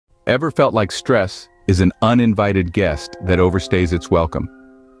Ever felt like stress is an uninvited guest that overstays its welcome?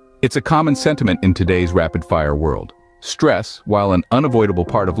 It's a common sentiment in today's rapid-fire world. Stress, while an unavoidable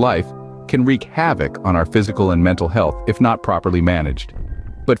part of life, can wreak havoc on our physical and mental health if not properly managed.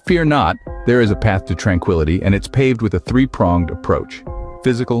 But fear not, there is a path to tranquility, and it's paved with a three-pronged approach: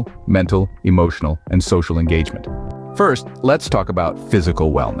 physical, mental, emotional, and social engagement. First, let's talk about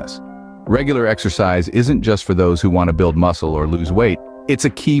physical wellness. Regular exercise isn't just for those who want to build muscle or lose weight. It's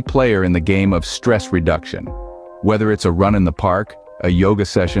a key player in the game of stress reduction. Whether it's a run in the park, a yoga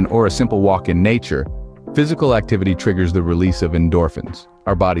session, or a simple walk in nature, physical activity triggers the release of endorphins,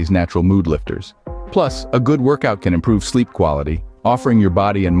 our body's natural mood lifters. Plus, a good workout can improve sleep quality, offering your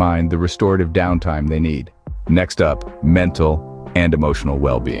body and mind the restorative downtime they need. Next up, mental and emotional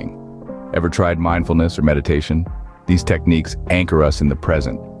well-being. Ever tried mindfulness or meditation? These techniques anchor us in the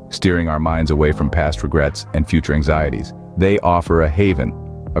present, steering our minds away from past regrets and future anxieties. They offer a haven,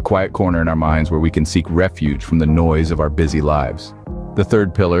 a quiet corner in our minds where we can seek refuge from the noise of our busy lives. The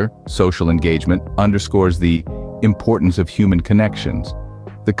third pillar, social engagement, underscores the importance of human connections.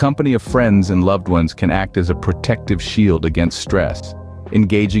 The company of friends and loved ones can act as a protective shield against stress.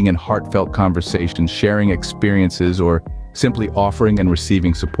 Engaging in heartfelt conversations, sharing experiences, or simply offering and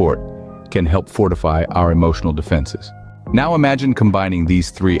receiving support can help fortify our emotional defenses. Now imagine combining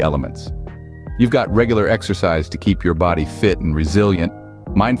these three elements. You've got regular exercise to keep your body fit and resilient,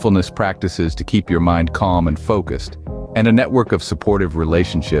 mindfulness practices to keep your mind calm and focused, and a network of supportive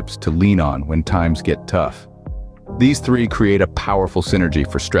relationships to lean on when times get tough. These three create a powerful synergy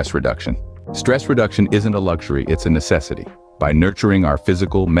for stress reduction. Stress reduction isn't a luxury, it's a necessity. By nurturing our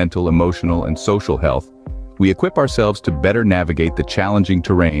physical, mental, emotional, and social health, we equip ourselves to better navigate the challenging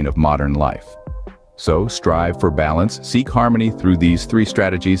terrain of modern life. So, strive for balance, seek harmony through these three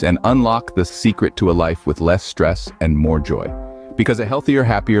strategies, and unlock the secret to a life with less stress and more joy. Because a healthier,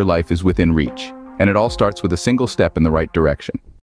 happier life is within reach, and it all starts with a single step in the right direction.